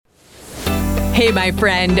Hey, my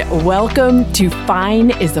friend, welcome to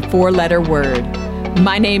Fine is a Four-Letter Word.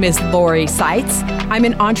 My name is Lori Seitz. I'm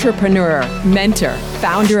an entrepreneur, mentor,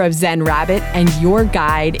 founder of Zen Rabbit, and your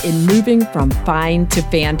guide in moving from fine to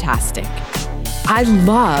fantastic. I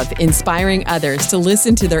love inspiring others to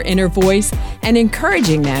listen to their inner voice and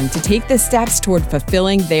encouraging them to take the steps toward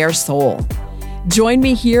fulfilling their soul. Join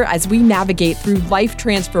me here as we navigate through life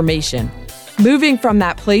transformation, moving from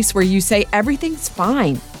that place where you say everything's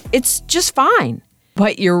fine. It's just fine,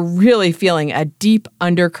 but you're really feeling a deep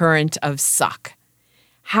undercurrent of suck.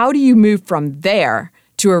 How do you move from there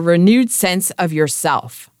to a renewed sense of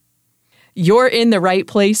yourself? You're in the right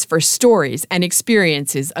place for stories and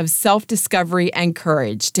experiences of self-discovery and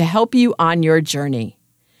courage to help you on your journey.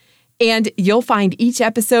 And you'll find each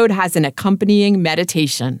episode has an accompanying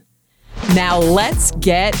meditation. Now let's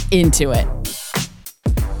get into it.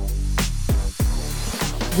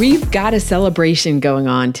 We've got a celebration going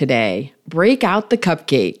on today. Break out the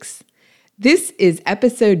cupcakes. This is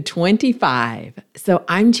episode 25, so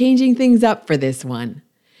I'm changing things up for this one.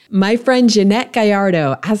 My friend Jeanette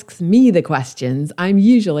Gallardo asks me the questions I'm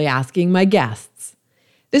usually asking my guests.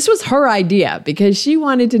 This was her idea because she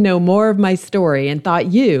wanted to know more of my story and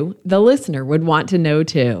thought you, the listener, would want to know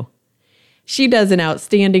too. She does an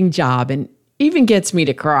outstanding job and even gets me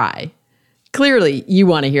to cry. Clearly, you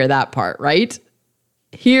want to hear that part, right?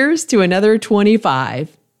 Here's to another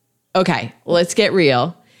 25. Okay, let's get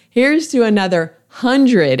real. Here's to another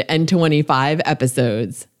 125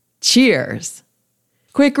 episodes. Cheers.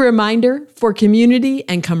 Quick reminder, for community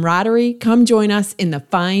and camaraderie, come join us in the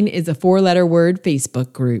Fine is a Four-Letter Word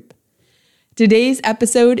Facebook group. Today's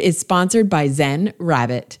episode is sponsored by Zen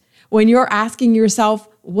Rabbit. When you're asking yourself,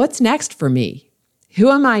 what's next for me? Who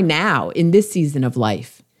am I now in this season of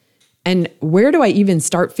life? And where do I even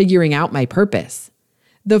start figuring out my purpose?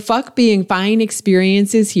 The Fuck Being Fine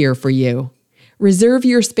experience is here for you. Reserve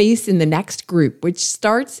your space in the next group, which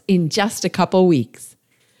starts in just a couple weeks.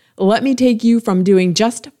 Let me take you from doing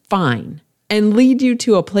just fine and lead you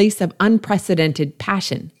to a place of unprecedented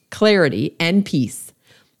passion, clarity, and peace.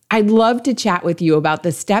 I'd love to chat with you about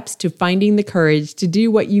the steps to finding the courage to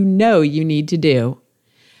do what you know you need to do.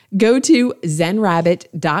 Go to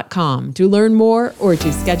zenrabbit.com to learn more or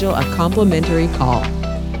to schedule a complimentary call.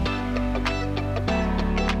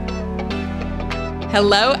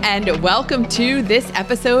 Hello and welcome to this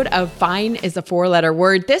episode of Fine is a Four-Letter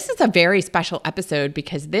Word. This is a very special episode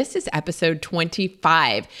because this is episode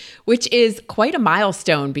 25, which is quite a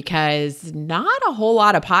milestone because not a whole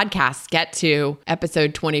lot of podcasts get to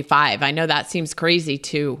episode 25. I know that seems crazy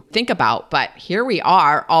to think about, but here we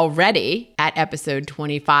are already at episode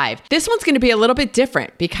 25. This one's going to be a little bit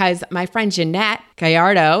different because my friend Jeanette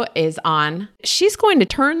Gallardo is on. She's going to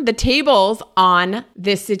turn the tables on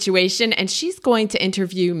this situation and she's going to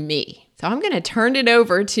interview me. So I'm going to turn it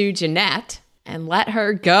over to Jeanette and let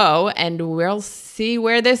her go and we'll see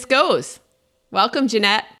where this goes. Welcome,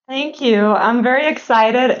 Jeanette. Thank you. I'm very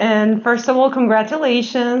excited. And first of all,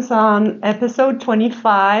 congratulations on episode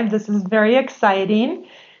 25. This is very exciting.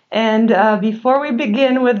 And before we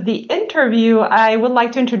begin with the interview, I would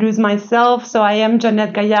like to introduce myself. So I am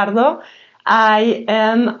Jeanette Gallardo. I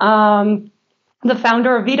am the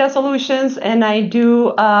founder of Vita Solutions, and I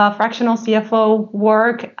do fractional CFO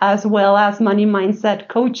work as well as money mindset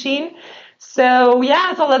coaching. So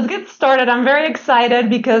let's get started. I'm very excited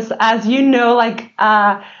because, as you know,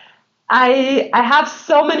 I have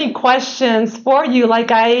so many questions for you.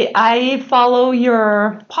 I follow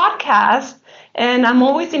your podcast, and I'm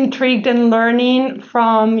always intrigued and learning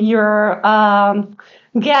from your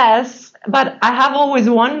guests. But I have always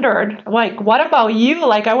wondered, what about you?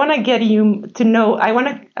 I want to get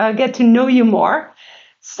to know you more.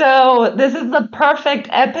 So this is the perfect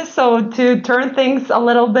episode to turn things a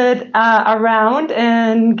little bit around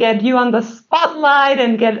and get you on the spotlight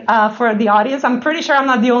and get for the audience. I'm pretty sure I'm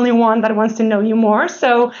not the only one that wants to know you more.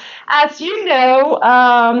 So as you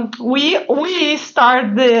know, we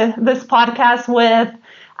start this podcast with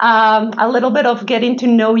a little bit of getting to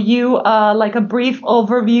know you, like a brief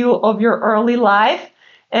overview of your early life.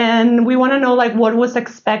 And we want to know what was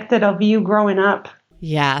expected of you growing up.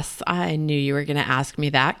 Yes, I knew you were going to ask me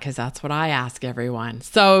that because that's what I ask everyone.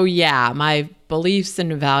 So my beliefs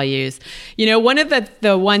and values. One of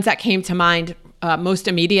the ones that came to mind most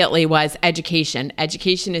immediately was education.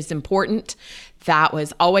 Education is important. That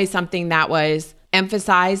was always something that was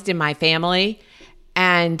emphasized in my family.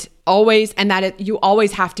 And you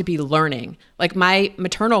always have to be learning. My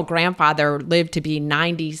maternal grandfather lived to be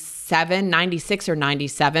 96 or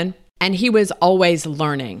 97, and he was always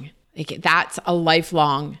learning. That's a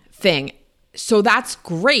lifelong thing. so that's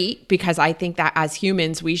great because I think that as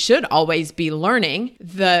humans, we should always be learning.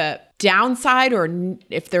 The downside, or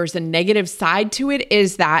if there's a negative side to it,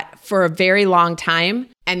 is that for a very long time,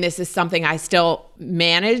 and this is something I still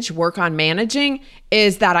work on managing,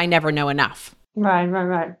 is that I never know enough.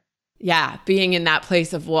 Right. Yeah, being in that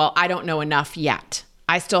place of, well, I don't know enough yet.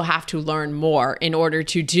 I still have to learn more in order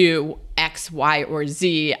to do X, Y, or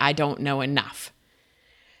Z. I don't know enough.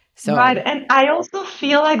 So, right. And I also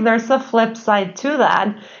feel like there's a flip side to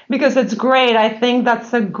that because it's great. I think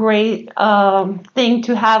that's a great thing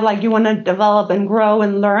to have. Like you want to develop and grow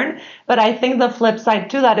and learn. But I think the flip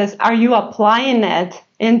side to that is, are you applying it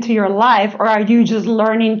into your life, or are you just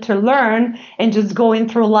learning to learn and just going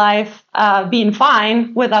through life being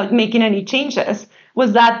fine without making any changes?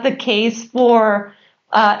 Was that the case for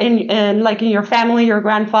in your family, your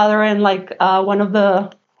grandfather, and one of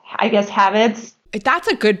the, I guess, habits? That's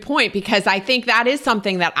a good point, because I think that is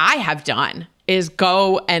something that I have done, is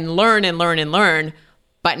go and learn,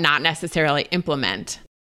 but not necessarily implement.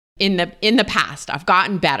 In the past, I've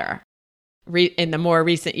gotten better in the more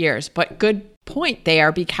recent years, but good point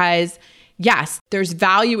there, because yes, there's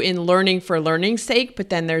value in learning for learning's sake, but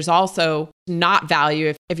then there's also not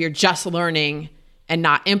value if you're just learning and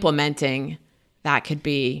not implementing. That could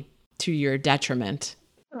be to your detriment.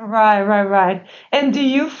 Right. And do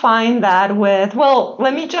you find that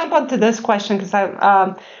let me jump onto this question because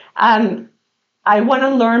I want to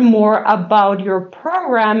learn more about your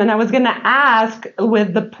program. And I was going to ask,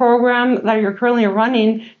 with the program that you're currently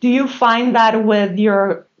running, do you find that with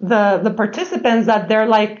the participants that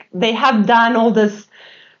they have done all this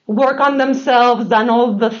work on themselves, done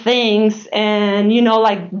all the things, and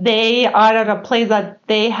they are at a place that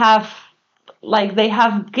they have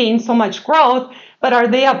gained so much growth, but are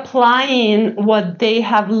they applying what they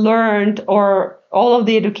have learned, or all of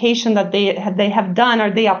the education that they have done?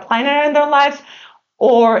 Are they applying it in their lives?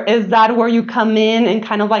 Or is that where you come in and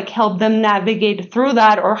kind of help them navigate through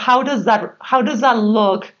that? Or how does that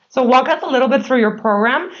look? So walk us a little bit through your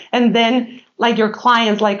program, and then your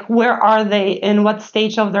clients, where are they, in what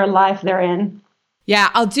stage of their life they're in?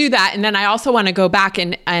 Yeah, I'll do that. And then I also want to go back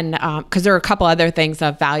and because there are a couple other things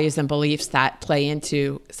of values and beliefs that play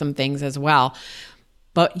into some things as well.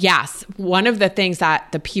 But yes, one of the things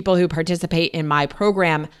that the people who participate in my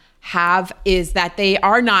program have is that they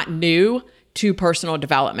are not new to personal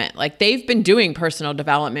development. They've been doing personal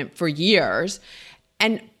development for years.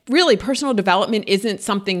 And really, personal development isn't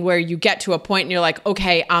something where you get to a point and you're like,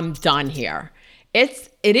 okay, I'm done here. It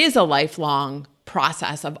is a lifelong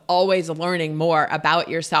process of always learning more about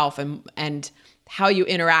yourself and how you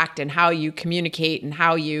interact and how you communicate and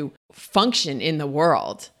how you function in the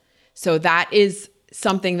world. So that is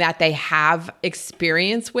something that they have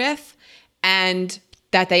experience with and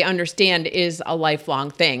that they understand is a lifelong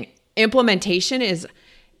thing. Implementation is,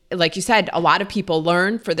 like you said, a lot of people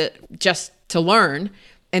learn just to learn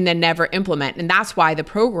and then never implement. And that's why the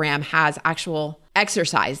program has actual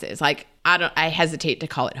exercises. I hesitate to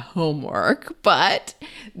call it homework, but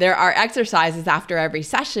there are exercises after every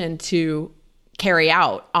session to carry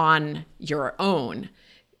out on your own,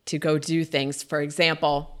 to go do things. For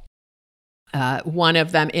example, one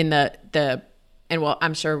of them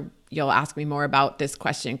I'm sure you'll ask me more about this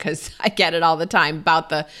question because I get it all the time, about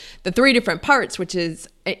the 3 different parts, which is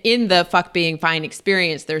in the Fuck Being Fine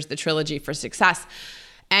experience, there's the trilogy for success.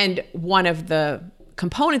 And one of the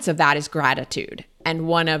components of that is gratitude. And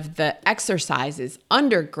one of the exercises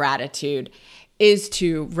under gratitude is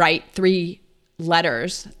to write 3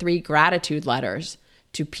 gratitude letters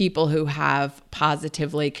to people who have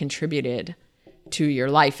positively contributed to your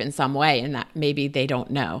life in some way and that maybe they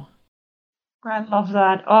don't know. I love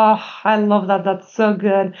that. Oh, I love that. That's so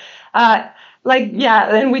good.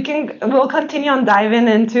 And we'll continue on diving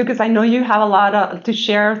into, because I know you have a lot to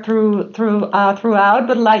share throughout.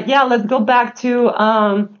 But let's go back to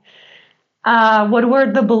what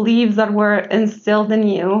were the beliefs that were instilled in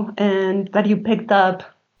you and that you picked up?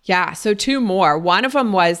 Yeah, so 2 more. One of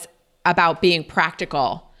them was about being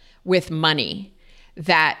practical with money,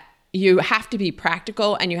 that you have to be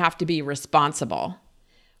practical and you have to be responsible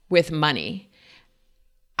with money.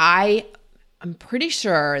 I'm pretty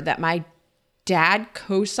sure that my dad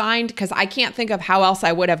co-signed, because I can't think of how else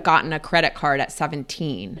I would have gotten a credit card at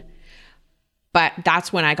 17. But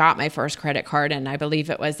that's when I got my first credit card, and I believe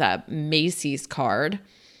it was a Macy's card,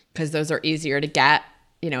 because those are easier to get,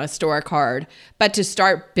 a store card. But to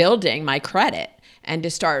start building my credit and to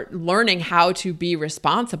start learning how to be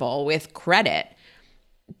responsible with credit,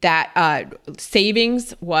 that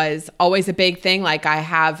savings was always a big thing. I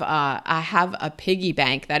have a piggy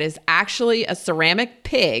bank that is actually a ceramic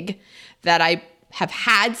pig that I have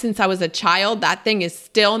had since I was a child. That thing is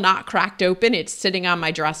still not cracked open. It's sitting on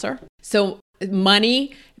my dresser. So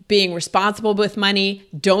money, being responsible with money,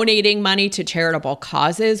 donating money to charitable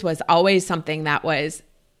causes was always something that was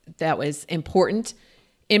important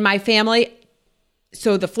in my family.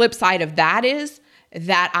 So the flip side of that is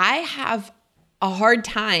that I have a hard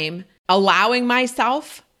time allowing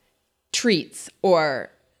myself treats or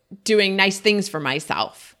doing nice things for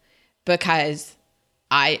myself because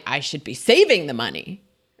I should be saving the money,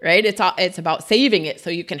 right? It's about saving it so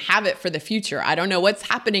you can have it for the future. I don't know what's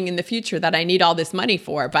happening in the future that I need all this money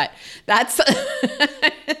for, but that's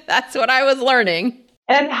that's what I was learning.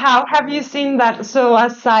 And how have you seen that? So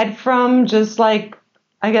aside from just like,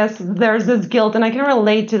 I guess there's this guilt, and I can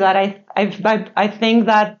relate to that. I think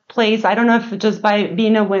that plays, I don't know if just by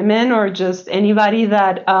being a woman or just anybody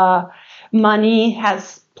that money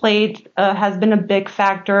has been a big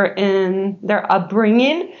factor in their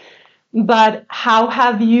upbringing. But how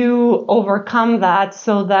have you overcome that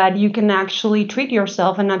so that you can actually treat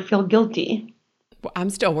yourself and not feel guilty? Well,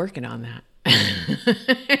 I'm still working on that.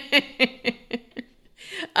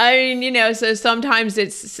 I mean, so sometimes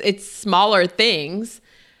it's smaller things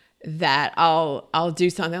that I'll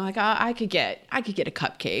do something like, oh, I could get a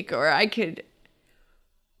cupcake, or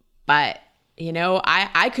but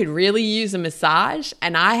I could really use a massage,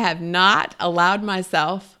 and I have not allowed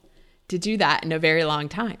myself to do that in a very long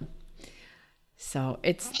time. So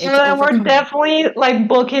it's we're definitely like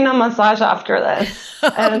booking a massage after this.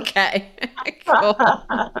 Okay. Cool.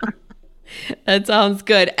 That sounds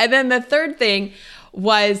good. And then the third thing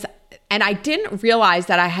was, and I didn't realize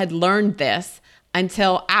that I had learned this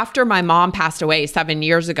until after my mom passed away 7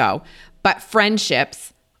 years ago, but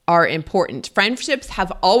friendships are important. Friendships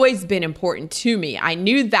have always been important to me. I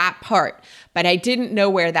knew that part, but I didn't know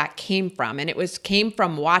where that came from. And it came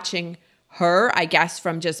from watching her, I guess,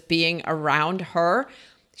 from just being around her.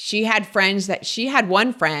 She had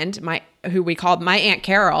one friend, who we called my Aunt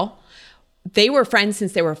Carol. They were friends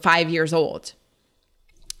since they were 5 years old.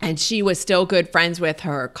 And she was still good friends with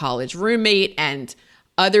her college roommate and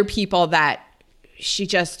other people that she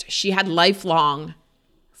had lifelong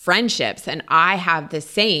friendships. And I have the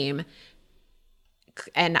same.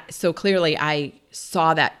 And so clearly I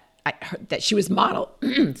saw that she was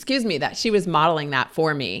that she was modeling that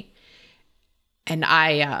for me. And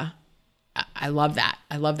I love that.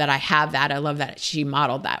 I love that I have that. I love that she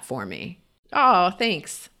modeled that for me. Oh,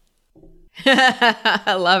 thanks.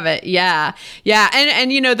 I love it. Yeah. Yeah.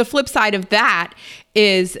 And the flip side of that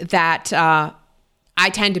is that I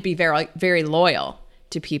tend to be very, very loyal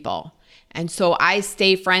to people. And so I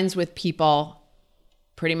stay friends with people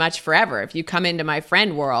pretty much forever. If you come into my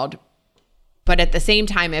friend world, but at the same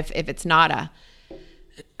time, if it's not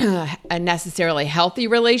a necessarily healthy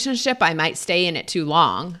relationship, I might stay in it too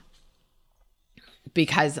long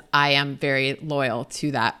because I am very loyal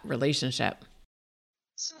to that relationship.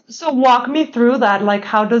 So walk me through that. Like,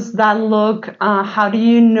 how does that look? How do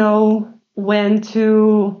you know when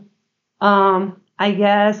to, I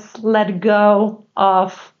guess, let go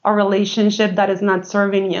of a relationship that is not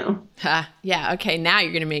serving you? Yeah. Okay. Now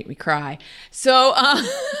you're going to make me cry. So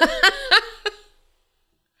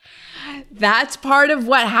that's part of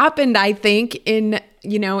what happened, I think, in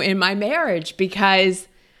my marriage, because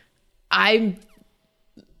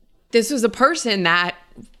this was a person that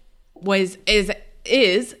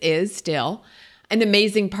is still an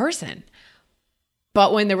amazing person.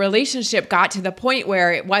 But when the relationship got to the point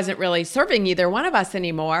where it wasn't really serving either one of us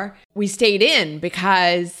anymore, we stayed in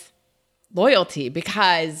because loyalty,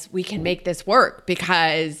 because we can make this work,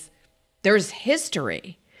 because there's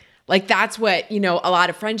history. Like that's what, a lot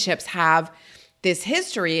of friendships have, this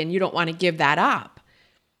history, and you don't want to give that up.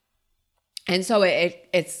 And so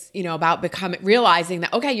it's about realizing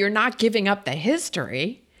that, okay, you're not giving up the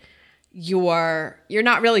history. You're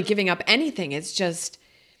not really giving up anything. It's just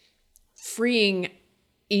freeing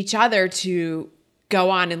each other to go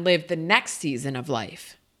on and live the next season of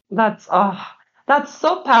life. That's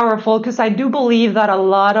so powerful, because I do believe that a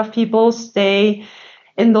lot of people stay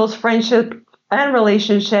in those friendships and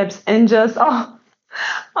relationships and just I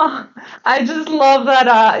just love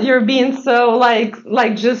that you're being so like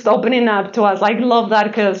just opening up to us. Like, love that,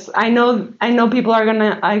 because I know people are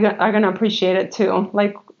gonna appreciate it too.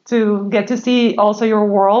 Like, to get to see also your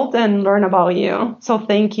world and learn about you. So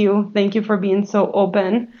thank you for being so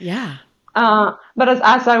open. Yeah. But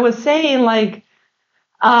as I was saying, like,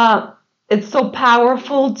 it's so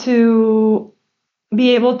powerful to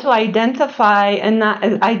be able to identify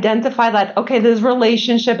that, okay, this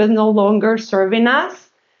relationship is no longer serving us.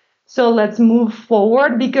 So let's move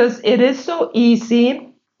forward, because it is so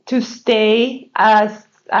easy to stay as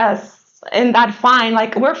in that fine,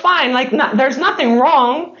 like we're fine, like there's nothing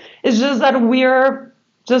wrong. It's just that we're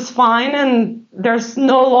just fine, and there's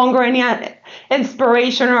no longer any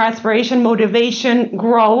inspiration or aspiration, motivation,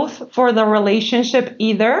 growth for the relationship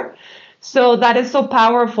either. So that is so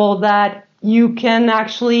powerful that you can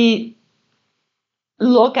actually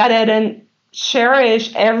look at it and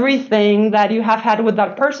cherish everything that you have had with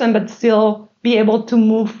that person, but still be able to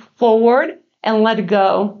move forward and let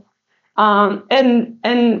go.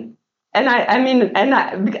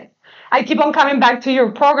 I keep on coming back to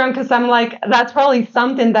your program because I'm like, that's probably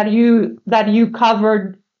something that you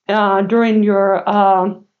covered during your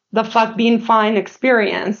the fuck being fine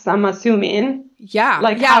experience, I'm assuming. Yeah.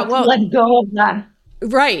 Like yeah, how to let go of that.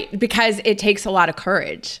 Right, because it takes a lot of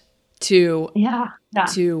courage to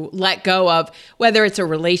let go of, whether it's a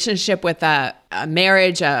relationship with a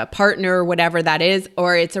marriage, a partner, whatever that is,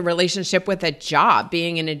 or it's a relationship with a job,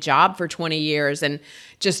 being in a job for 20 years and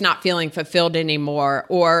just not feeling fulfilled anymore,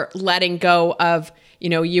 or letting go of,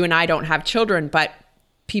 you and I don't have children, but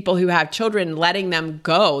people who have children, letting them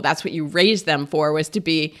go. That's what you raised them for, was to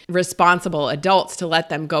be responsible adults, to let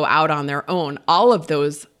them go out on their own. All of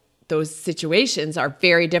those situations are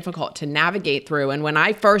very difficult to navigate through. And when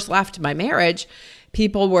I first left my marriage,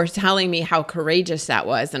 people were telling me how courageous that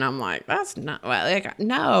was. And I'm like, that's not, like,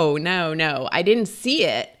 no. I didn't see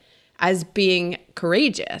it as being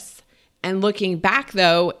courageous. And looking back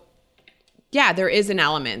though, yeah, there is an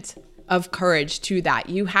element of courage to that.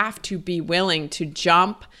 You have to be willing to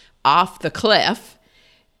jump off the cliff,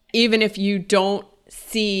 even if you don't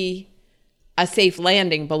see a safe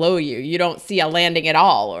landing below you. You don't see a landing at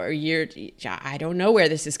all, or I don't know where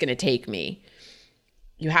this is going to take me.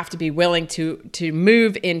 You have to be willing to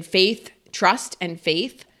move in faith, trust and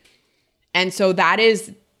faith. And so that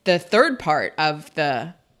is the third part of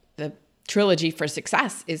the trilogy for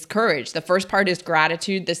success, is courage. The first part is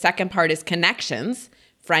gratitude. The second part is connections,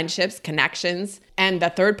 friendships, connections. And the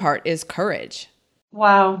third part is courage.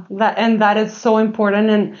 Wow. That is so important.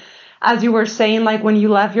 And as you were saying, like when you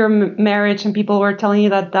left your marriage and people were telling you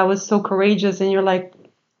that was so courageous, and you're like,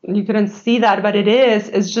 you couldn't see that, but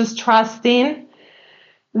it's just trusting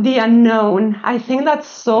the unknown. I think that's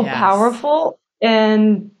so powerful.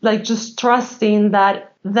 And like just trusting that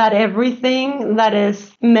everything that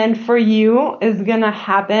is meant for you is going to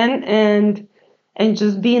happen, and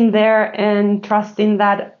just being there and trusting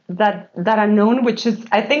that unknown, which is,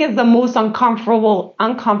 I think, is the most uncomfortable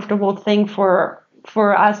thing for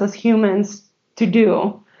us as humans to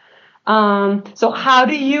do. So how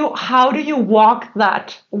do you walk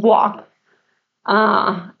that walk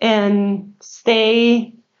and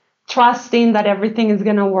stay trusting that everything is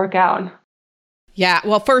going to work out? Yeah.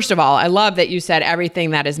 Well, first of all, I love that you said everything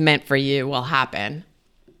that is meant for you will happen.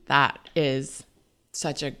 That is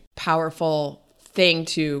such a powerful thing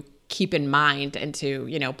to keep in mind, and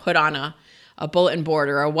to, put on a bulletin board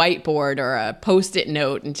or a whiteboard or a Post-it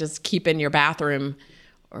note, and just keep in your bathroom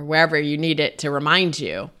or wherever you need it to remind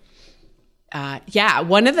you.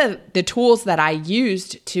 One of the tools that I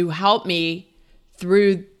used to help me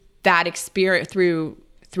through that experience, through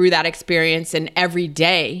that experience and every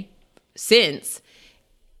day since,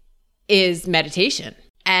 is meditation.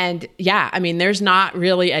 And there's not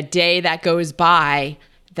really a day that goes by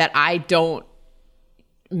that I don't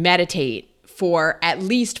meditate for at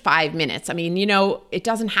least 5 minutes. It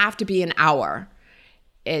doesn't have to be an hour.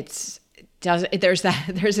 There's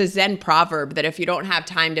a Zen proverb that if you don't have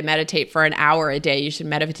time to meditate for an hour a day, you should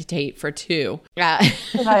meditate for 2. But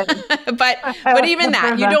even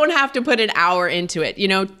that, you don't have to put an hour into it.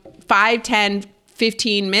 5, 10,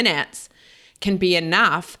 15 minutes can be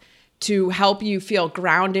enough to help you feel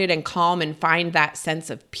grounded and calm and find that sense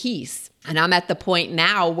of peace. And I'm at the point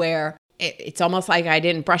now where it's almost like I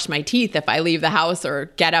didn't brush my teeth if I leave the house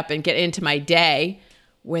or get up and get into my day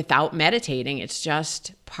without meditating. It's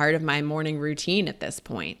just part of my morning routine at this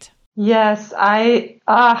point. Yes, I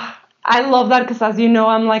love that, because as you know,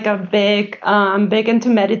 I'm like I'm big into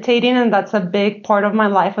meditating, and that's a big part of my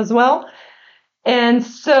life as well. And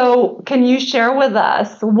so can you share with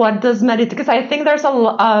us, what does meditate? Because I think there's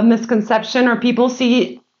a misconception, or people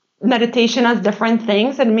see meditation as different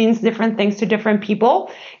things. It means different things to different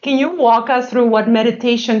people. Can you walk us through what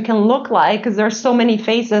meditation can look like? Because there's so many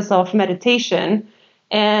phases of meditation,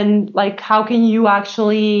 and like, how can you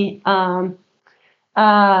actually bring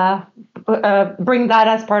that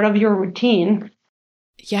as part of your routine?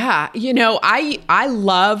 Yeah. I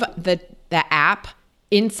love the app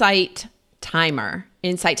Insight Timer.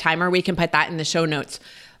 Insight Timer, we can put that in the show notes.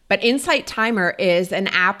 But Insight Timer is an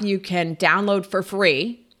app you can download for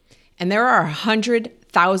free, and there are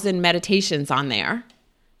 100,000 meditations on there.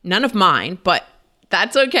 None of mine, but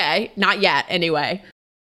That's okay. Not yet, anyway.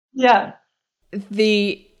 Yeah.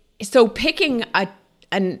 So picking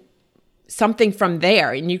something from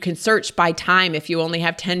there, and you can search by time. If you only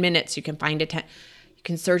have 10 minutes, you can find you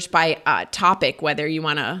can search by topic, whether you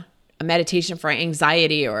want a meditation for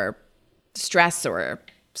anxiety or stress or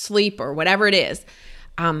sleep or whatever it is.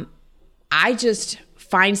 I just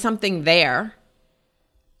find something there.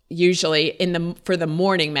 Usually for the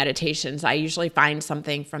morning meditations, I usually find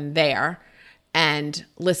something from there and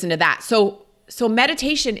listen to that. So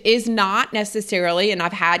meditation is not necessarily, and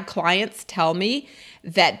I've had clients tell me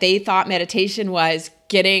that they thought meditation was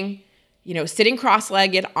sitting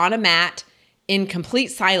cross-legged on a mat in complete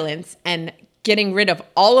silence and getting rid of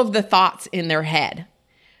all of the thoughts in their head,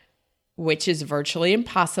 which is virtually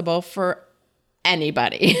impossible for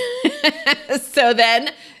anybody. So then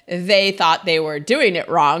they thought they were doing it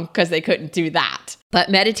wrong because they couldn't do that. But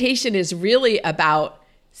meditation is really about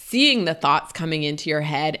seeing the thoughts coming into your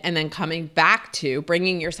head and then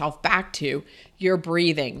bringing yourself back to your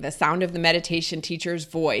breathing, the sound of the meditation teacher's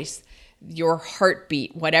voice, your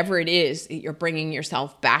heartbeat, whatever it is that you're bringing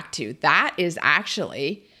yourself back to. That is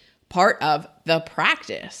actually part of the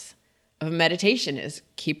practice of meditation, is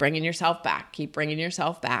keep bringing yourself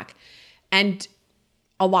back. And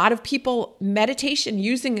a lot of people,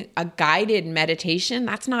 using a guided meditation,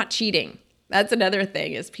 that's not cheating. That's another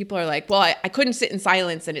thing, is people are like, well, I couldn't sit in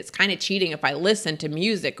silence, and it's kind of cheating if I listen to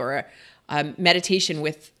music or a meditation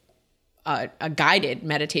with a guided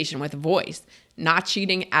meditation with a voice. Not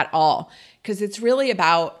cheating at all, because it's really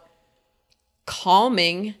about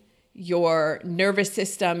calming your nervous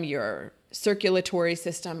system, your circulatory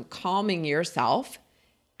system, calming yourself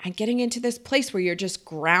and getting into this place where you're just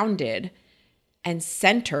grounded and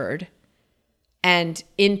centered and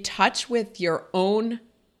in touch with your own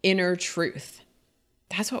inner truth.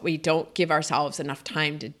 That's what we don't give ourselves enough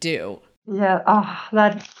time to do. Yeah,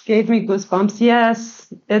 that gave me goosebumps.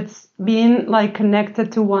 Yes, it's being like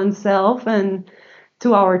connected to oneself and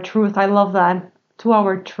to our truth. I love that. To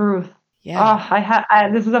our truth. Yeah.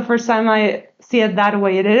 This is the first time I see it that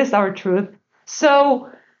way. It is our truth. So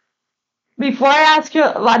before I ask you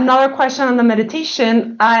another question on the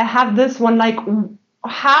meditation, I have this one, like,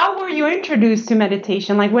 how were you introduced to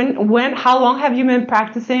meditation? Like how long have you been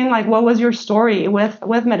practicing? Like, what was your story with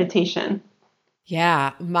meditation?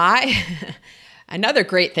 Yeah, another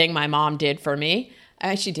great thing my mom did for me,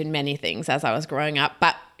 she did many things as I was growing up,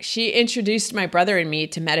 but she introduced my brother and me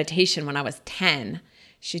to meditation when I was 10.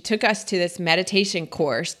 She took us to this meditation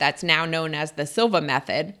course that's now known as the Silva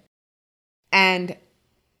Method and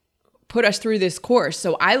put us through this course.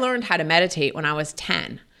 So I learned how to meditate when I was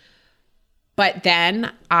 10, but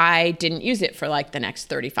then I didn't use it for like the next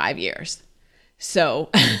 35 years. So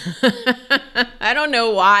I don't know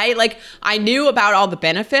why. Like, I knew about all the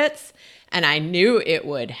benefits and I knew it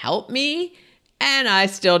would help me, and I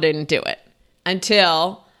still didn't do it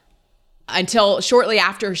until shortly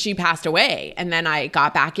after she passed away. And then I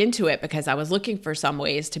got back into it because I was looking for some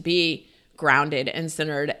ways to be grounded and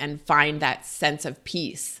centered and find that sense of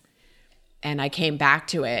peace. And I came back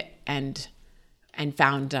to it and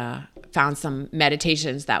found some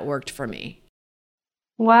meditations that worked for me.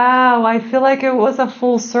 Wow, I feel like it was a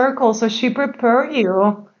full circle. So she prepared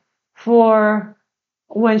you for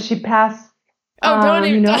when she passed. Oh, don't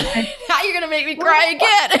even. Now you're going to make me cry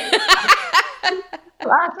again.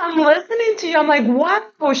 As I'm listening to you, I'm like,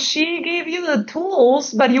 wow, she gave you the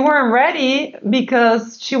tools, but you weren't ready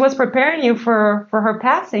because she was preparing you for her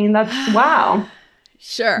passing. That's wow.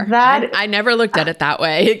 Sure. I never looked at it that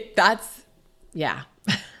way. Yeah.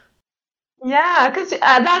 Yeah, because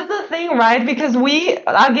that's the thing, right? Because we,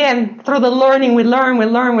 again, through the learning, we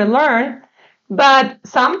learn. But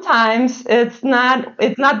sometimes it's not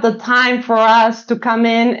the time for us to come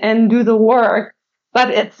in and do the work. But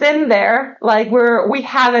it's in there, like we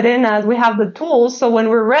have it in us. We have the tools. So when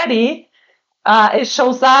we're ready, it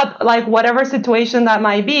shows up, like whatever situation that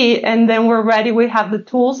might be, and then we're ready. We have the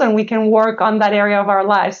tools, and we can work on that area of our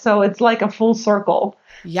life. So it's like a full circle.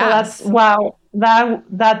 Yes. So that's wow.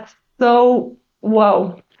 That's so,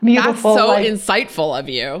 whoa, beautiful. That's so insightful of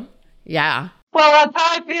you. Yeah. Well, that's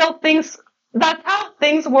how I feel that's how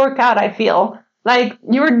things work out, I feel. Like,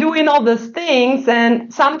 you're doing all these things,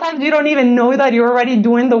 and sometimes you don't even know that you're already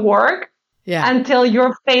doing the work until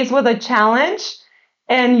you're faced with a challenge.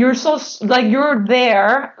 And you're you're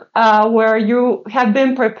there where you have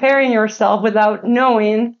been preparing yourself without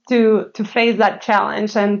knowing to face that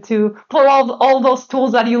challenge and to pull all those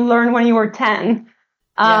tools that you learned when you were 10.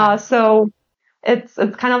 So it's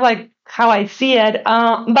kind of like how I see it.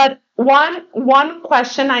 But one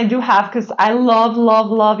question I do have, because I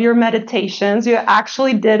love your meditations. You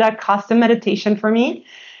actually did a custom meditation for me,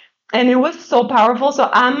 and it was so powerful. So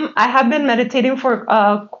I have been meditating for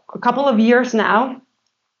a couple of years now,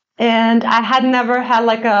 and I had never had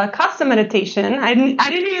like a custom meditation. I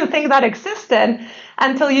didn't even think that existed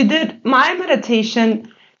until you did my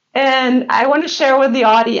meditation. And I want to share with the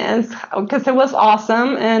audience because it was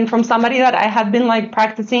awesome. And from somebody that I had been like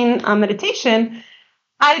practicing meditation,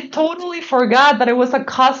 I totally forgot that it was a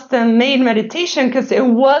custom made meditation because it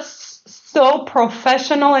was so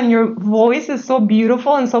professional and your voice is so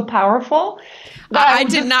beautiful and so powerful. I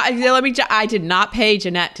did not. I did not pay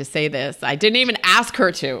Jeanette to say this. I didn't even ask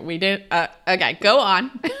her to. We didn't. Okay, go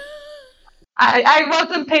on. I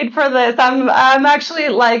wasn't paid for this. I'm actually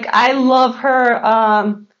like, I love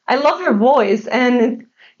her. I love her voice, and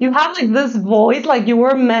you have like this voice, like you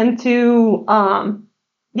were meant to,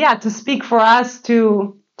 to speak for us,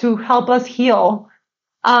 to help us heal.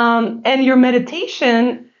 And your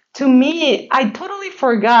meditation, to me, I totally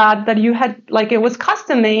forgot that you had like it was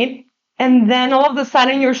custom made. And then all of a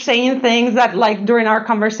sudden you're saying things that like during our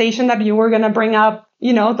conversation that you were going to bring up,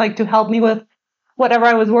 like to help me with whatever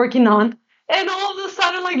I was working on. And all of a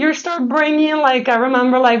sudden, like you start bringing, like, I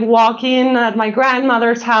remember like walking at my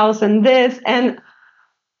grandmother's house and this, and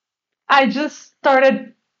I just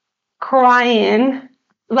started crying.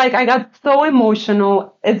 Like I got so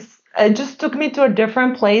emotional. It just took me to a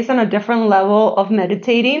different place and a different level of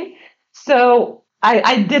meditating. So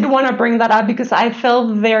I did want to bring that up because I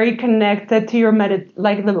felt very connected to your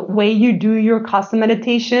like the way you do your custom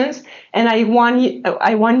meditations. And I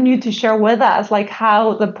want you to share with us like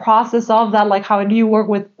how the process of that, like how do you work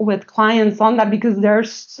with clients on that? Because they're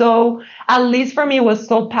so, at least for me, it was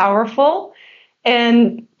so powerful.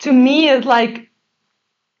 And to me, it's like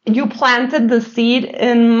you planted the seed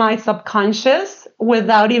in my subconscious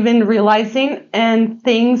without even realizing, and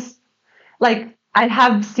things like I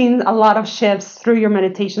have seen a lot of shifts through your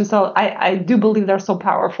meditation. So I do believe they're so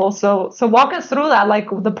powerful. So walk us through that, like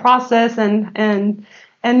the process and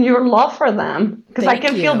your love for them. Because I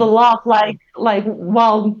can feel the love like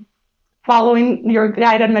while following your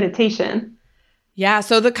guided meditation. Yeah.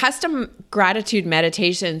 So the custom gratitude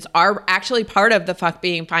meditations are actually part of the Fuck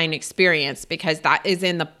Being Fine experience, because that is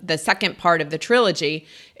in the second part of the trilogy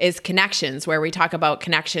is connections, where we talk about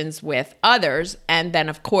connections with others. And then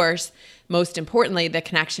of course, most importantly, the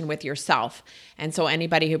connection with yourself. And so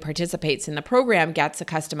anybody who participates in the program gets a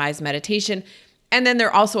customized meditation. And then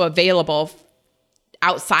they're also available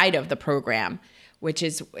outside of the program, which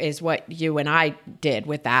is what you and I did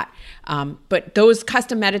with that. But those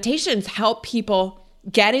custom meditations help people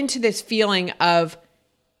get into this feeling of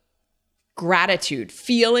gratitude,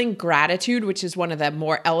 feeling gratitude, which is one of the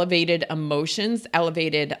more elevated emotions,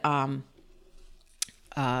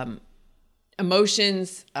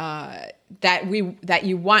 emotions that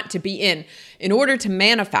you want to be in order to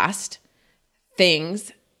manifest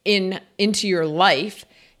things into your life.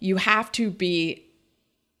 You have to be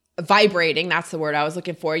vibrating. That's the word I was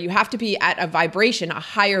looking for. You have to be at a vibration, a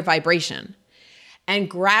higher vibration. And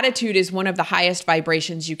gratitude is one of the highest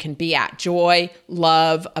vibrations you can be at. Joy,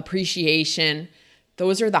 love, appreciation.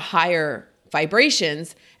 Those are the higher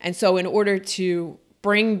vibrations. And so in order to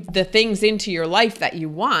bring the things into your life that you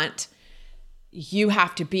want, you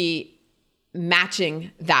have to be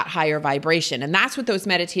matching that higher vibration. And that's what those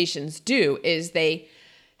meditations do, is they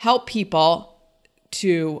help people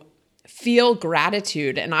to feel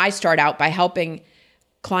gratitude. And I start out by helping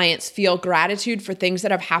clients feel gratitude for things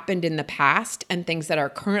that have happened in the past and things that are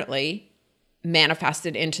currently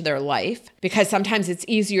manifested into their life. Because sometimes it's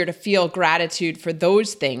easier to feel gratitude for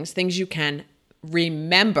those things you can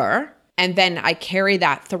remember. And then I carry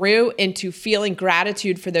that through into feeling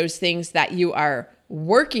gratitude for those things that you are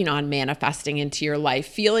working on manifesting into your life,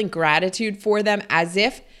 feeling gratitude for them as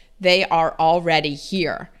if they are already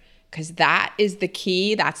here. Because that is the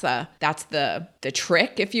key. That's the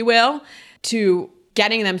trick, if you will, to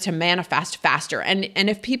getting them to manifest faster. And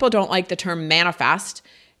if people don't like the term manifest,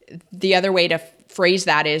 the other way to phrase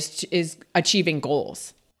that is achieving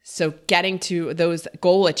goals. So getting to those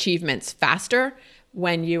goal achievements faster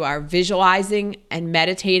when you are visualizing and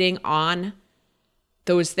meditating on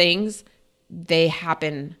those things, they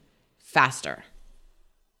happen faster.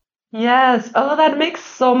 Yes. Oh, that makes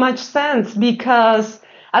so much sense, because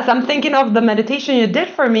as I'm thinking of the meditation you did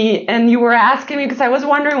for me, and you were asking me, because I was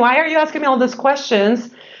wondering, why are you asking me all these questions?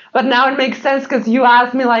 But now it makes sense, because you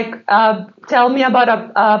asked me, like, tell me about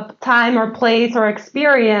a time or place or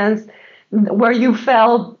experience where you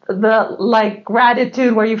felt the like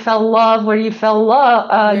gratitude, where you felt love, where you felt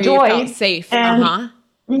joy. You felt safe. And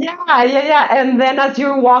Yeah. And then as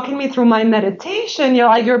you're walking me through my meditation,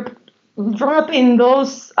 you're dropping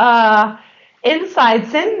those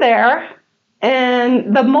insights in there.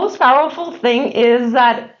 And the most powerful thing is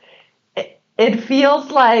that it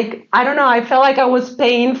feels like, I don't know, I felt like I was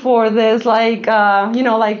paying for this, like,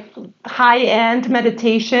 like high end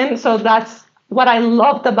meditation. So that's what I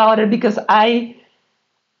loved about it, because I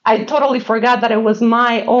totally forgot that it was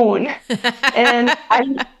my own. And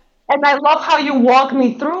I love how you walk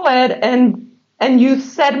me through it, and you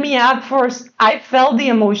set me up for, I felt the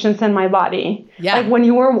emotions in my body. Like Yeah. when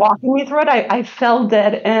you were walking me through it, I felt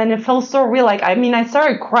it, and it felt so real. Like, I mean, I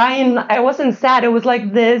started crying. I wasn't sad. It was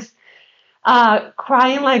like this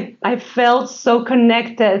crying, like I felt so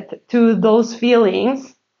connected to those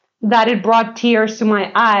feelings that it brought tears to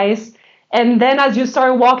my eyes. And then as you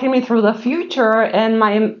started walking me through the future and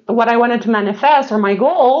my what I wanted to manifest or my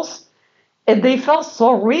goals, they felt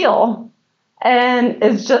so real. And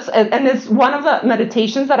it's one of the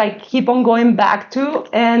meditations that I keep on going back to,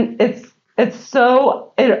 and it's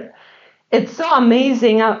so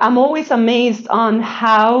amazing. I'm always amazed on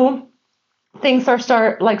how things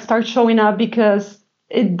start showing up, because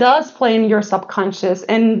it does play in your subconscious,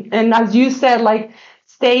 and as you said, like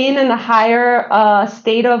staying in a higher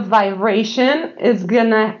state of vibration is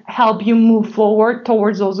gonna help you move forward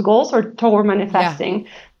towards those goals or toward Yeah. manifesting.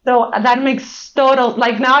 So that makes total,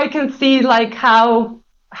 like, now I can see like how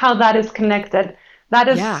that is connected. That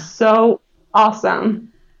is Yeah. so awesome.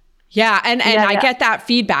 Yeah, and Yeah, I yeah. get that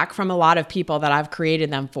feedback from a lot of people that I've created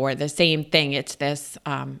them for. The same thing. It's this,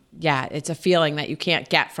 it's a feeling that you can't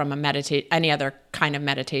get from any other kind of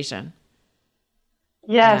meditation.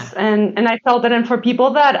 Yeah, Yes, and I felt that, and for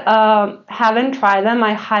people that haven't tried them,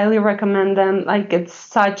 I highly recommend them. Like, it's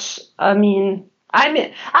such. I know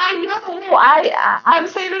I'm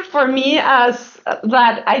saying it for me as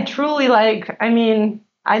that I truly like. I mean,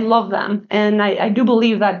 I love them, and I do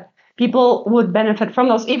believe that people would benefit from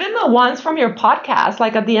those. Even the ones from your podcast,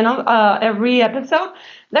 like at the end of every episode,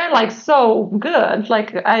 they're like so good.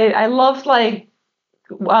 Like, I love like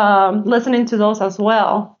listening to those as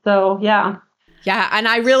well. So yeah. yeah, and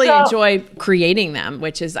I really So enjoy creating them,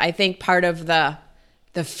 which is I think part of the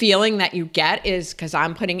feeling that you get is because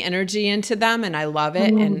I'm putting energy into them, and I love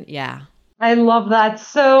it. mm, And yeah, I love that.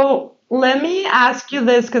 So let me ask you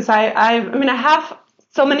this, because I have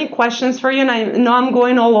so many questions for you, and I know I'm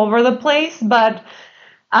going all over the place, but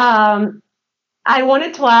um, I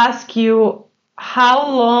wanted to ask you, how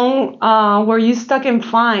long were you stuck in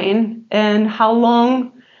fine, and how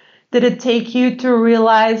long did it take you to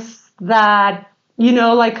realize that,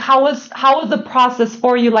 like, how was the process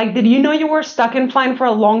for you? Like, did you know you were stuck in fine for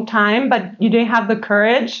a long time, but you didn't have the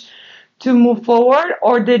courage to move forward,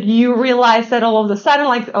 or did you realize that all of a sudden?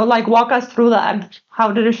 Like, walk us through that.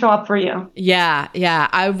 How did it show up for you? yeah,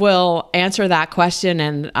 I will answer that question.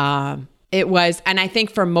 And it was, and I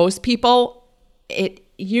think for most people,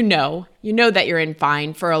 you know that you're in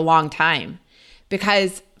fine for a long time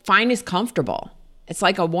because fine is comfortable. It's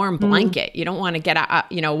like a warm Mm, blanket. You don't want to get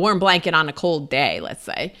a warm blanket on a cold day, let's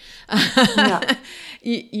say. yeah.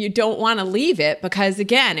 You don't want to leave it because,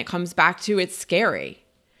 again, it comes back to it's scary.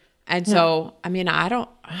 And Yeah. so, I mean,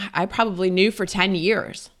 I probably knew for 10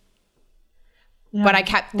 years, but Yeah. I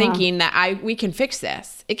kept Wow. thinking that we can fix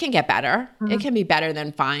this. It can get better. It Mhm. can be better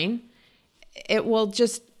than fine. It will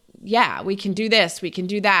just, yeah, we can do this. We can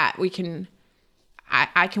do that.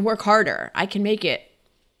 I can work harder. I can make it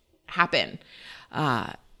happen.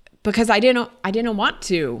 Because I didn't want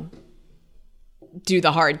to do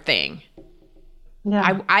the hard thing.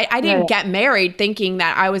 Yeah. I Yeah. didn't get married thinking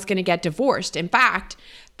that I was going to get divorced. In fact,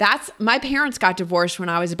 my parents got divorced when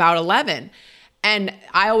I was about 11. And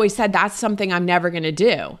I always said that's something I'm never going to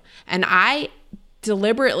do. And I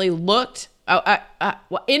deliberately looked,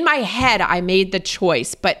 well, in my head, I made the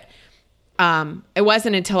choice, but it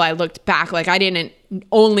wasn't until I looked back, like I didn't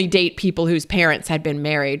only date people whose parents had been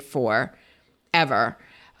married for ever.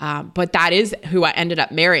 But that is who I ended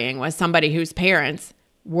up marrying, was somebody whose parents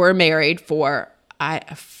were married for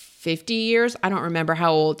 50 years. I don't remember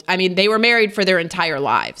how old. I mean, they were married for their entire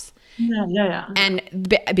lives. Yeah. Yeah. Yeah. And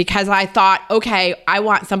because I thought, okay, I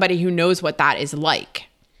want somebody who knows what that is like.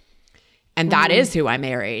 And that is who I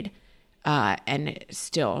married. And it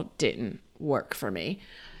still didn't work for me.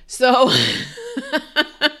 So,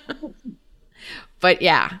 but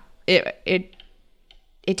yeah, it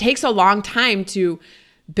takes a long time to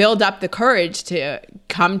build up the courage to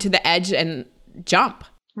come to the edge and jump.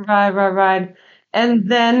 Right. And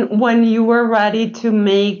then when you were ready to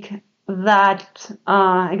make that,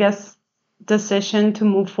 I guess, decision to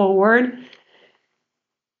move forward,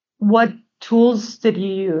 what tools did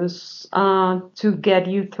you use to get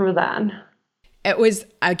you through that? It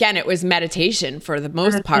was meditation for the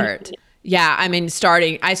most part. Yeah. I mean,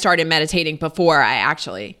 I started meditating before I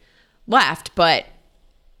actually left, but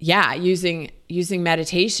yeah, using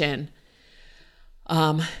meditation,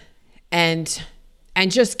 and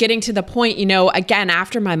just getting to the point, again,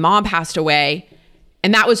 after my mom passed away,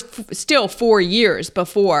 and that was still 4 years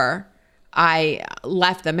before I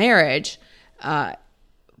left the marriage.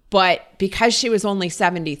 But because she was only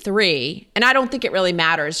 73, and I don't think it really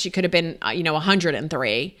matters, she could have been,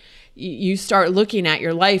 103. You start looking at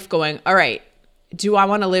your life going, all right, do I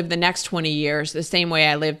want to live the next 20 years the same way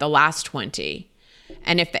I lived the last 20?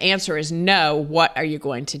 And if the answer is no, what are you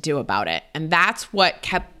going to do about it? And that's what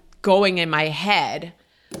kept going in my head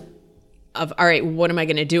of, all right, what am I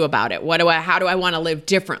going to do about it? How do I want to live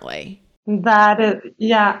differently? That is,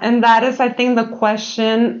 yeah. And that is, I think, the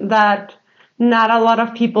question that not a lot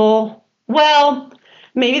of people, well,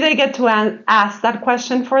 maybe they get to ask that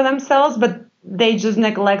question for themselves, but they just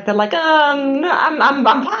neglect it. Like, I'm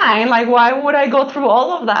fine. Like, why would I go through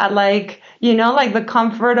all of that? Like, like the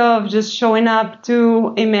comfort of just showing up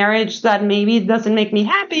to a marriage that maybe doesn't make me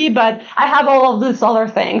happy, but I have all of these other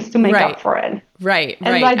things to make up for it. Right.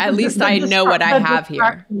 Like, at least I know what I have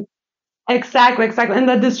here. Exactly. And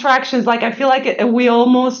the distractions, like, I feel like we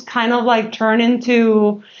almost kind of like turn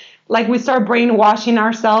into, like, we start brainwashing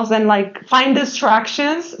ourselves and like find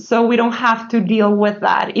distractions so we don't have to deal with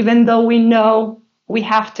that, even though we know we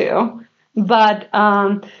have to. But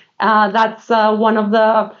that's one of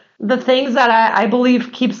the things that I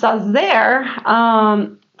believe keeps us there.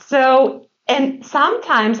 And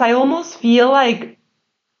sometimes I almost feel like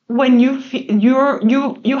when you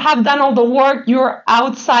have done all the work, you're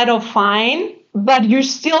outside of fine, but you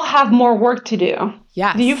still have more work to do.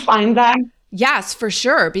 Yes. Do you find that? Yes, for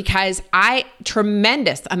sure. Because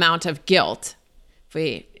tremendous amount of guilt, if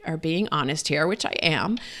we are being honest here, which I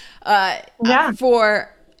am,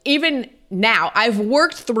 for even now, I've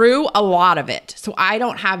worked through a lot of it. So I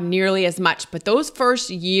don't have nearly as much, but those first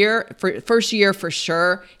year for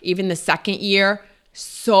sure, even the second year,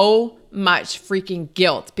 so much freaking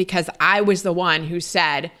guilt, because I was the one who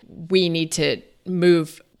said, we need to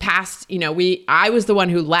move past, I was the one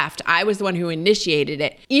who left. I was the one who initiated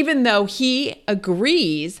it, even though he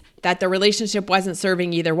agrees that the relationship wasn't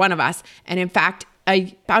serving either one of us. And in fact,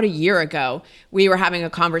 about a year ago, we were having a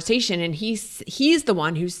conversation, and he's the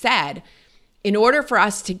one who said, in order for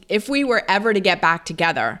us to, if we were ever to get back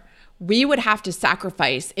together, we would have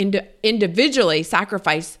to individually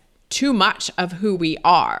sacrifice too much of who we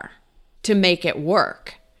are to make it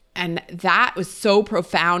work. And that was so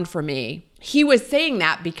profound for me. He was saying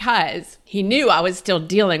that because he knew I was still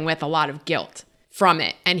dealing with a lot of guilt from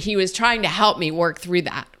it. And he was trying to help me work through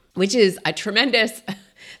that, which is a tremendous,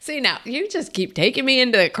 see, now you just keep taking me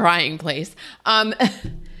into the crying place,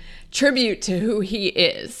 tribute to who he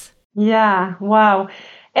is. Yeah. Wow.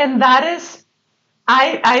 And that is,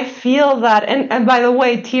 I feel that, and by the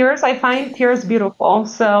way, I find tears beautiful.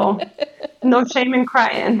 So no shame in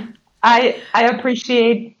crying. I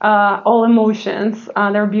appreciate all emotions.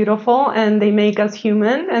 They're beautiful, and they make us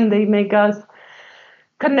human, and they make us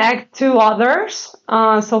connect to others.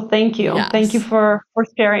 So thank you. Yes. Thank you for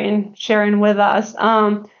sharing with us.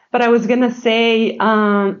 But I was going to say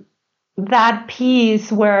that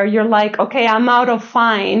piece where you're like, okay, I'm out of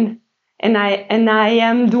fine, and I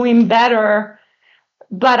am doing better.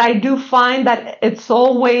 But I do find that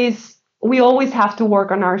we always have to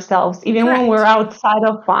work on ourselves, even Correct. When we're outside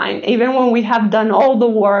of fine, even when we have done all the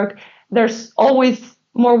work, there's always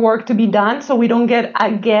more work to be done. So we don't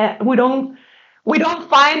we don't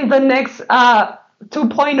find the next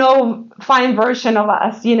 2.0 fine version of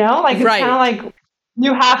us, like it's kind of like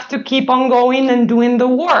you have to keep on going and doing the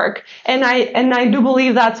work. And I do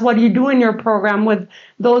believe that's what you do in your program with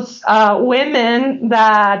those women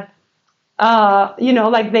that,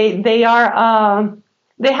 like they are,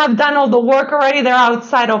 they have done all the work already. They're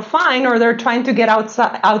outside of fine, or they're trying to get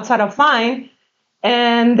outside of fine,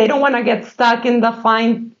 and they don't want to get stuck in the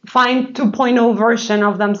fine 2.0 version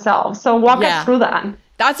of themselves. So walk us through that.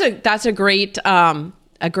 That's a great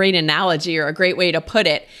analogy, or a great way to put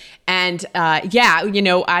it. And I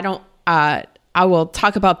will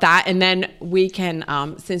talk about that. And then we can,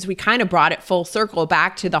 since we kind of brought it full circle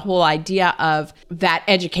back to the whole idea of that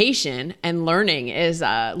education and learning is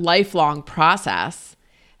a lifelong process.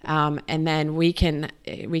 And then we can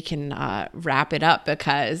wrap it up,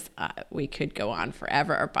 because we could go on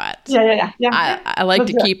forever, but yeah. I like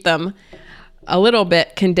to keep them a little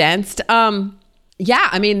bit condensed. Yeah,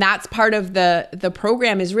 I mean, that's part of the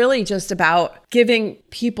program is really just about giving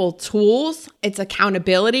people tools. It's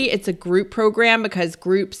accountability. It's a group program because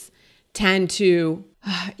groups tend to,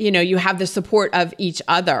 you have the support of each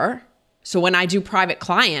other. So when I do private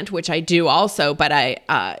client, which I do also, but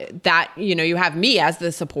you have me as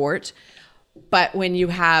the support. But when you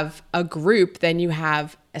have a group, then you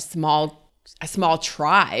have a small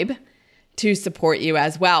tribe to support you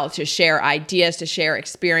as well, to share ideas, to share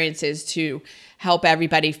experiences, to help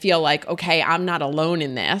everybody feel like, okay, I'm not alone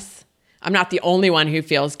in this. I'm not the only one who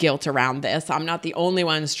feels guilt around this. I'm not the only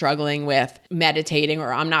one struggling with meditating,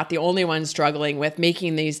 or I'm not the only one struggling with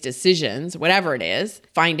making these decisions, whatever it is,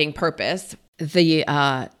 finding purpose.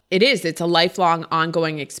 It's a lifelong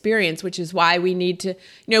ongoing experience, which is why we need to,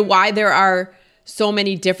 why there are so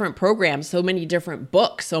many different programs, so many different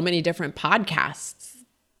books, so many different podcasts.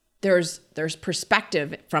 There's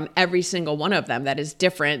perspective from every single one of them that is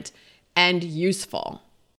different and useful.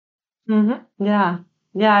 Mm-hmm. Yeah.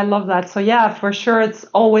 Yeah, I love that. So yeah, for sure, it's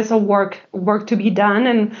always a work to be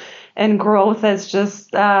done, and growth is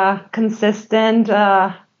just consistent,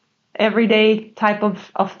 everyday type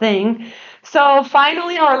of thing. So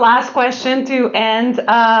finally, our last question to end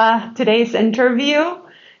today's interview.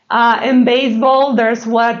 In baseball, there's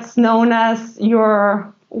what's known as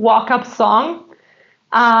your walk-up song.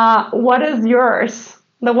 What is yours?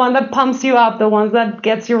 The one that pumps you up, the one that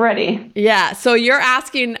gets you ready. Yeah. So you're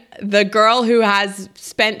asking the girl who has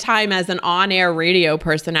spent time as an on-air radio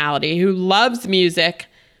personality, who loves music.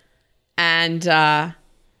 And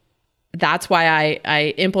that's why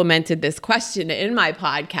I implemented this question in my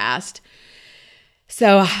podcast.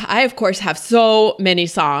 So I, of course, have so many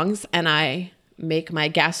songs, and I make my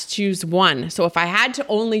guests choose one. So if I had to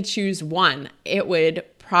only choose one, it would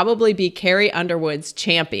probably be Carrie Underwood's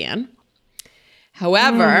Champion.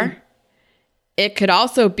 However, it could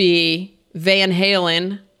also be Van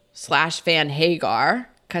Halen / Van Hagar,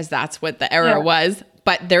 because that's what the era was,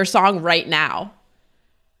 but their song Right Now.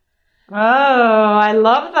 Oh, I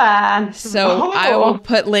love that. So I will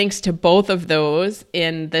put links to both of those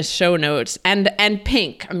in the show notes. And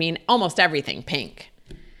Pink, I mean, almost everything Pink.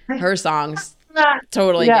 Her songs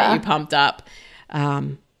totally get you pumped up.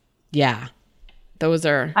 Those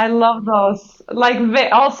are. I love those.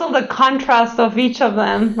 Like also the contrast of each of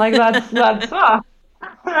them. Like that's.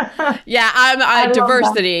 Yeah, I'm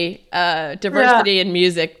diversity in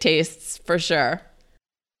music tastes for sure.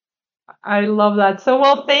 I love that. So,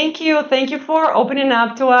 well, thank you for opening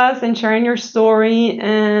up to us and sharing your story.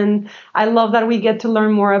 And I love that we get to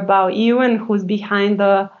learn more about you and who's behind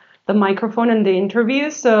the microphone and the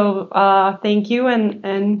interview. So, thank you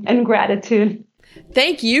and gratitude.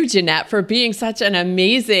 Thank you, Jeanette, for being such an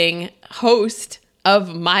amazing host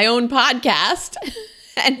of my own podcast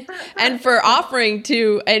and for offering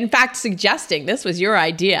to, in fact, suggesting, this was your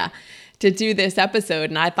idea, to do this episode.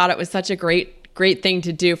 And I thought it was such a great thing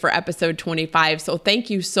to do for episode 25. So thank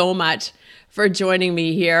you so much for joining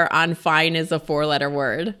me here on Fine is a 4-letter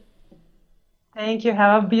word. Thank you.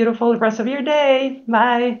 Have a beautiful rest of your day.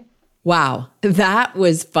 Bye. Wow, that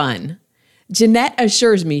was fun. Jeanette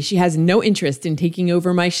assures me she has no interest in taking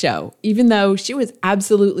over my show, even though she was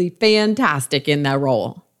absolutely fantastic in that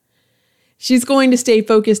role. She's going to stay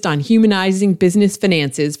focused on humanizing business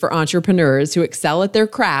finances for entrepreneurs who excel at their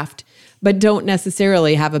craft, but don't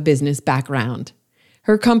necessarily have a business background.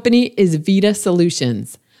 Her company is Vita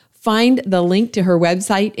Solutions. Find the link to her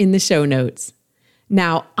website in the show notes.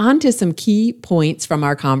 Now, on to some key points from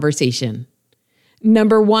our conversation.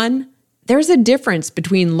 Number 1, there's a difference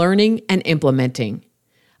between learning and implementing.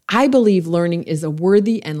 I believe learning is a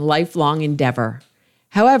worthy and lifelong endeavor.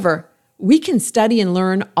 However, we can study and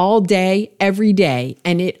learn all day, every day,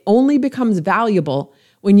 and it only becomes valuable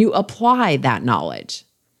when you apply that knowledge.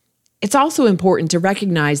 It's also important to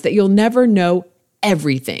recognize that you'll never know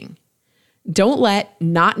everything. Don't let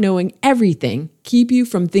not knowing everything keep you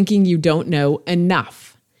from thinking you don't know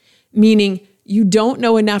enough, meaning you don't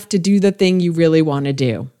know enough to do the thing you really want to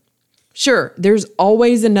do. Sure, there's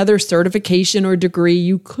always another certification or degree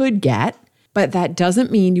you could get, but that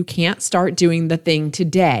doesn't mean you can't start doing the thing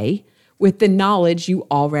today with the knowledge you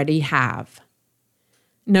already have.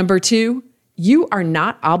 Number 2, you are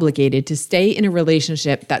not obligated to stay in a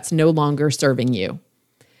relationship that's no longer serving you.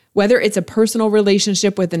 Whether it's a personal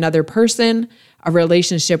relationship with another person, a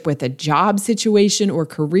relationship with a job situation or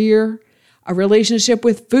career, a relationship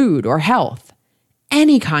with food or health,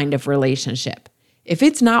 any kind of relationship. If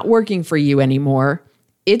it's not working for you anymore,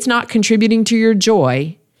 it's not contributing to your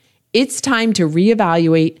joy, it's time to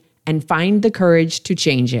reevaluate and find the courage to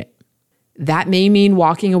change it. That may mean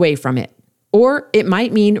walking away from it, or it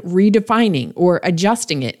might mean redefining or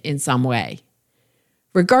adjusting it in some way.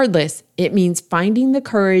 Regardless, it means finding the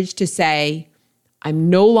courage to say, I'm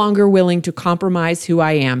no longer willing to compromise who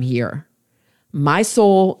I am here. My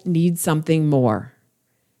soul needs something more.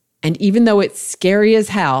 And even though it's scary as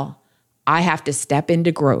hell, I have to step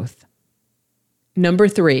into growth. Number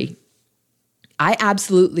 3, I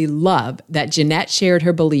absolutely love that Jeanette shared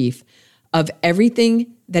her belief of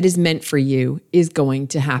everything that is meant for you is going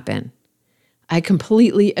to happen. I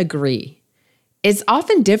completely agree. It's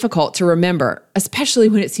often difficult to remember, especially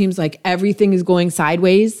when it seems like everything is going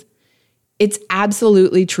sideways. It's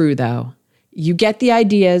absolutely true, though. You get the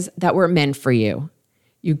ideas that were meant for you.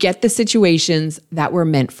 You get the situations that were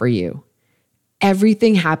meant for you.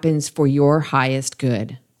 Everything happens for your highest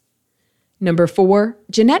good. Number 4,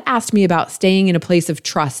 Jeanette asked me about staying in a place of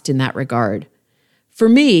trust in that regard. For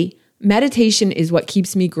me, meditation is what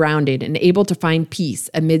keeps me grounded and able to find peace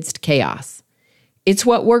amidst chaos. It's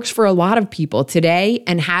what works for a lot of people today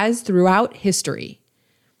and has throughout history.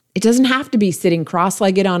 It doesn't have to be sitting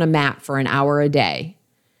cross-legged on a mat for an hour a day.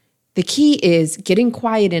 The key is getting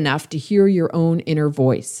quiet enough to hear your own inner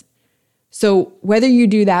voice. So whether you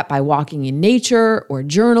do that by walking in nature or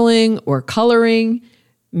journaling or coloring,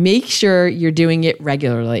 make sure you're doing it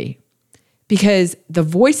regularly. Because the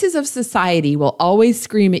voices of society will always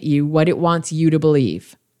scream at you what it wants you to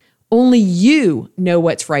believe. Only you know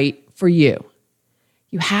what's right for you.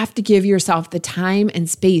 You have to give yourself the time and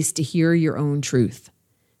space to hear your own truth.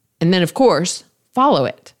 And then, of course, follow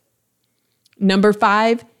it. Number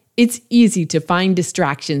 5, it's easy to find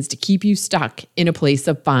distractions to keep you stuck in a place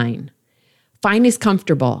of fine. Fine is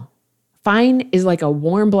comfortable. Fine is like a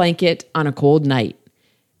warm blanket on a cold night.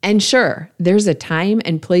 And sure, there's a time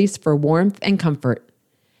and place for warmth and comfort.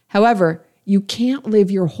 However, you can't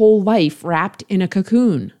live your whole life wrapped in a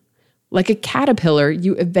cocoon. Like a caterpillar,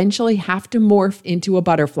 you eventually have to morph into a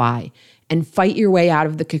butterfly and fight your way out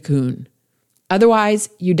of the cocoon. Otherwise,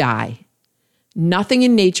 you die. Nothing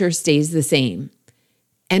in nature stays the same.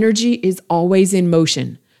 Energy is always in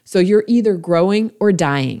motion, so you're either growing or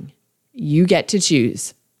dying. You get to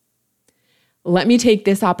choose. Let me take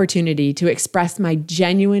this opportunity to express my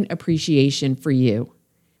genuine appreciation for you.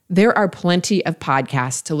 There are plenty of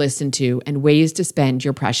podcasts to listen to and ways to spend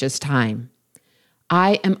your precious time.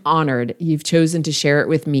 I am honored you've chosen to share it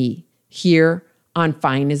with me here on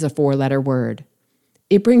Fine is a 4-letter word.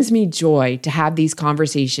 It brings me joy to have these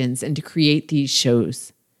conversations and to create these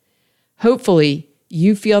shows. Hopefully,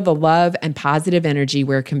 you feel the love and positive energy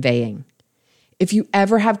we're conveying. If you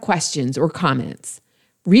ever have questions or comments,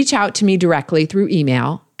 reach out to me directly through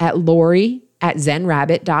email at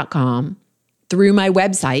lori@zenrabbit.com, through my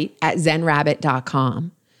website at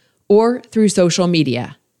zenrabbit.com, or through social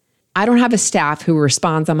media. I don't have a staff who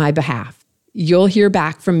responds on my behalf. You'll hear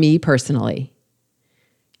back from me personally.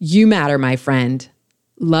 You matter, my friend.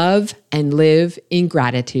 Love and live in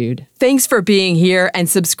gratitude. Thanks for being here and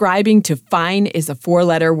subscribing to Fine is a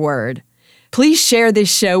 4-letter word. Please share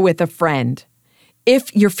this show with a friend.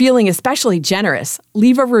 If you're feeling especially generous,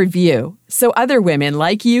 leave a review so other women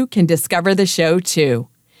like you can discover the show too.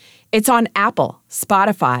 It's on Apple,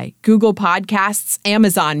 Spotify, Google Podcasts,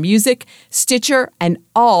 Amazon Music, Stitcher, and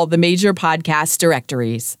all the major podcast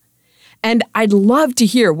directories. And I'd love to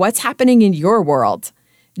hear what's happening in your world.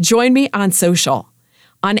 Join me on social.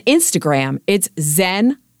 On Instagram, it's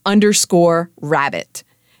zen_rabbit.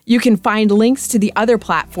 You can find links to the other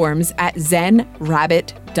platforms at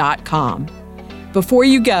zenrabbit.com. Before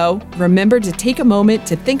you go, remember to take a moment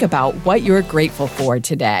to think about what you're grateful for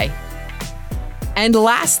today. And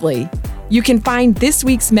lastly, you can find this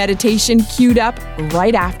week's meditation queued up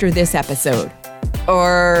right after this episode.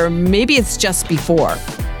 Or maybe it's just before,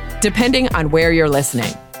 depending on where you're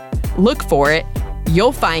listening. Look for it,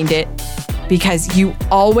 you'll find it, because you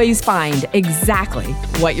always find exactly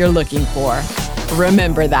what you're looking for.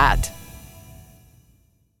 Remember that.